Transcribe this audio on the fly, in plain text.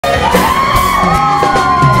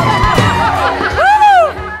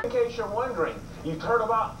We've heard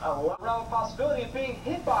about around the possibility of being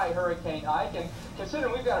hit by Hurricane Ike, and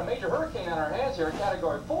considering we've got a major hurricane on our hands here at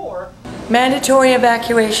Category 4. Mandatory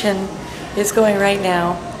evacuation is going right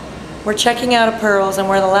now. We're checking out of Pearls, and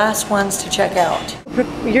we're the last ones to check out.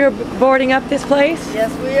 You're boarding up this place?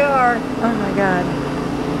 Yes, we are. Oh my God.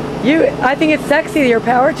 I think it's sexy, your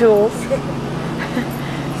power tools.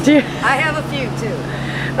 I have a few too.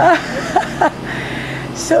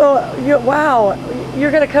 Wow,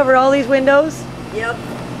 you're going to cover all these windows? Yep.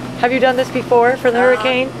 Have you done this before for the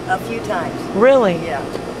hurricane? A few times. Really? Yeah.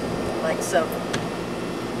 Like so.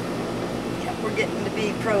 Yeah, we're getting to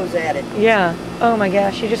be pros at it. Yeah. Oh my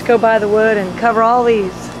gosh, you just go by the wood and cover all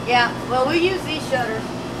these. Yeah, well we use these shutters.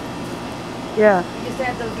 Yeah. We just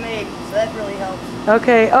had those made, so that really helps.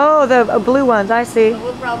 Okay. Oh, the blue ones, I see. So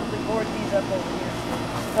we'll probably board these up over here.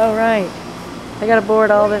 Oh, right. I gotta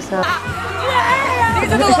board all this up.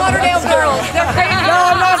 These are the Lauderdale girls. They're crazy. No,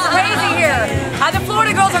 I'm not crazy here. The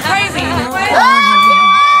Florida girls are crazy. There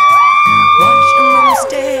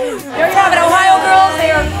you have it, Ohio girls.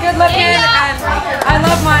 They are good looking, and I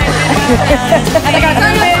love mine. And they got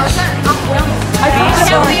good image. I love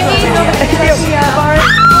you,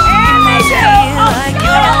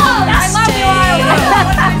 Ohio girls.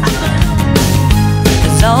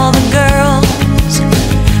 It's all the girls,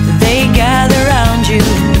 they gather around you,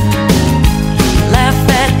 laugh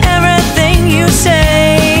at everything you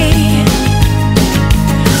say.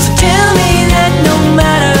 So tell me that no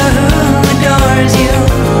matter who adores you,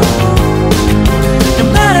 no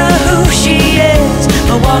matter who she is,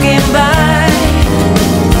 or walking by,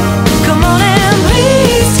 come on and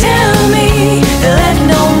please tell me that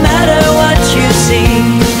no matter what you see,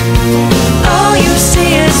 all you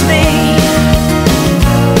see is me.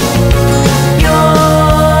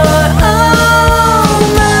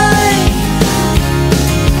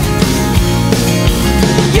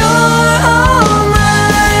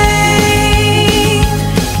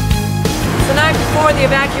 The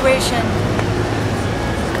evacuation.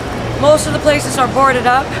 Most of the places are boarded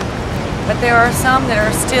up, but there are some that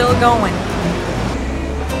are still going.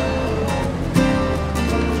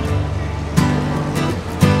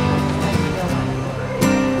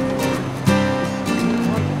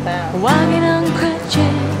 Walking on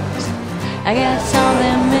crutches, I got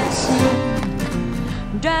something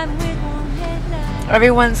missing. Driving with one headlight.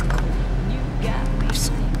 Everyone's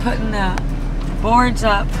putting the boards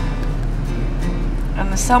up.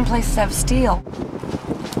 And some places have steel.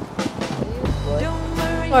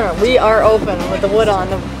 We are open with the wood on.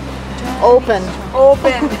 Open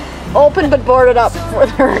but boarded up for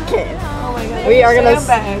the hurricane. Oh my God. We are gonna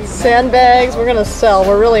sandbags. We're gonna sell.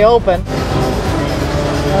 We're really open.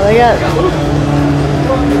 Well, they got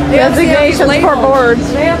designations for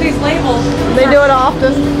boards. They have these labels. They do it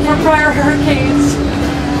often. For prior hurricanes.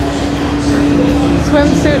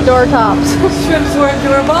 Swimsuit door tops. Swimsuit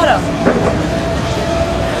door bottom.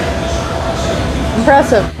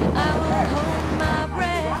 Impressive.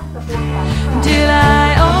 Till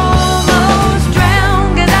I almost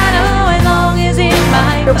drown, 'cause I know as long as it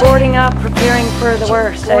might. You're boarding up, preparing for the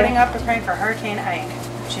worst. Boarding up, preparing for Hurricane Ike.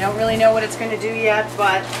 She don't really know what it's going to do yet,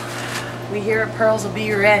 but we here at Pearls will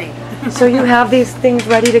be ready. So you have these things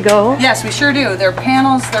ready to go? Yes, we sure do. They're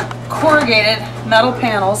panels, they're corrugated metal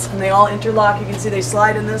panels, and they all interlock. You can see they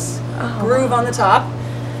slide in this groove on the top.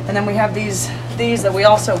 And then we have these that we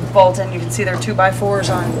also bolt in. You can see they're 2x4s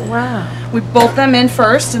on. Wow. We bolt them in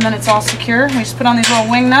first, and then it's all secure. We just put on these little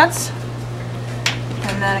wing nuts,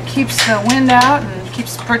 and then it keeps the wind out and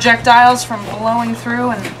keeps projectiles from blowing through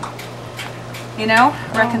and, you know,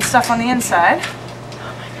 wrecking stuff on the inside.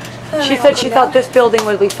 She said she thought this building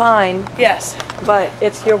would be fine. Yes. But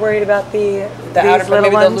you're worried about these outer, little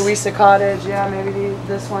maybe ones? the Louisa Cottage, yeah, maybe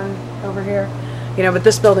this one over here. You know, but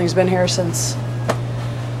this building's been here since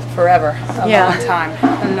forever. A long time.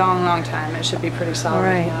 A long time. It should be pretty solid. All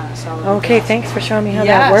right. Yeah, solid. Okay, thanks for showing me how Yes.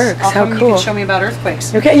 that works. I'll How come, cool. You can show me about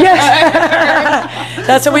earthquakes. Okay, yes.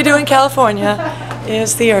 That's what we do in California,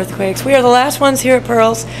 is the earthquakes. We are the last ones here at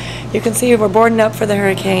Pearls. You can see we're boarding up for the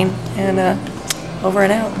hurricane, and over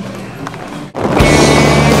and out.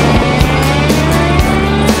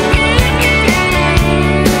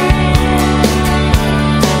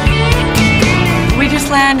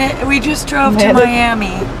 We just drove to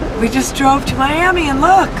Miami. We just drove to Miami, and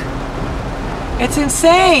look, it's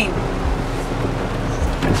insane.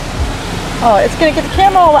 Oh, it's gonna get the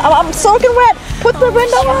camera all wet. I'm soaking wet. Put the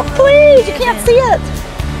window up, please. You can't see it.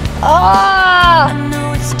 Ah! I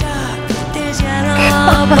know it's dark, but there's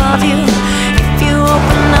yellow above you if you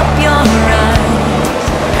open up your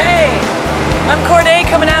eyes. Hey, I'm Corday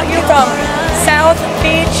coming out here from South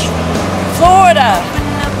Beach, Florida.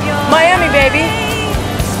 Miami, baby.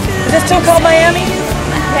 Is it still called Miami?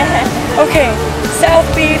 Okay, South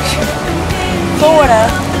Beach, Florida.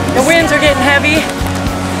 The winds are getting heavy.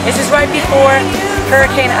 This is right before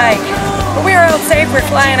Hurricane Ike. But we are out safe, we're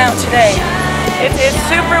flying out today. It's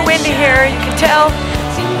super windy here. You can tell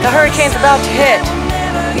the hurricane's about to hit.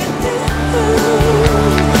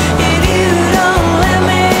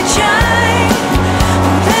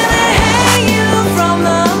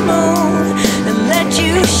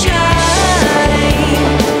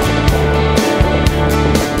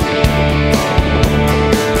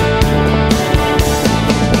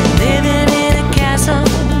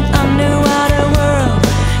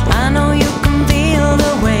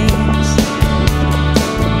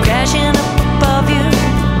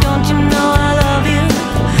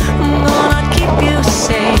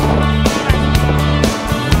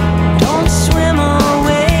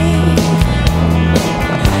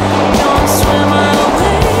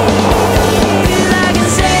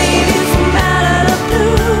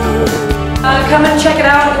 Come and check it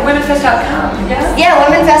out at womenfest.com. Yeah,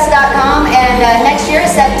 womenfest.com, and next year,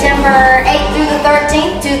 September 8th through the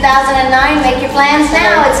 13th, 2009. Make your plans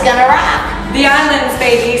now. It's gonna rock. The islands,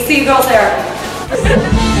 baby. See you girls there.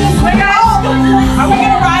 Hey guys, are we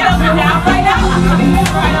gonna ride up and down right now? Are we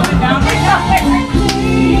gonna ride up and down right now?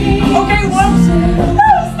 Okay, whoops.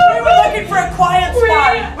 We were looking for a quiet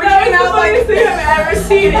spot. We're not the funniest thing I've ever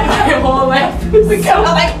seen in my whole life. We go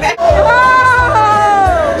like that.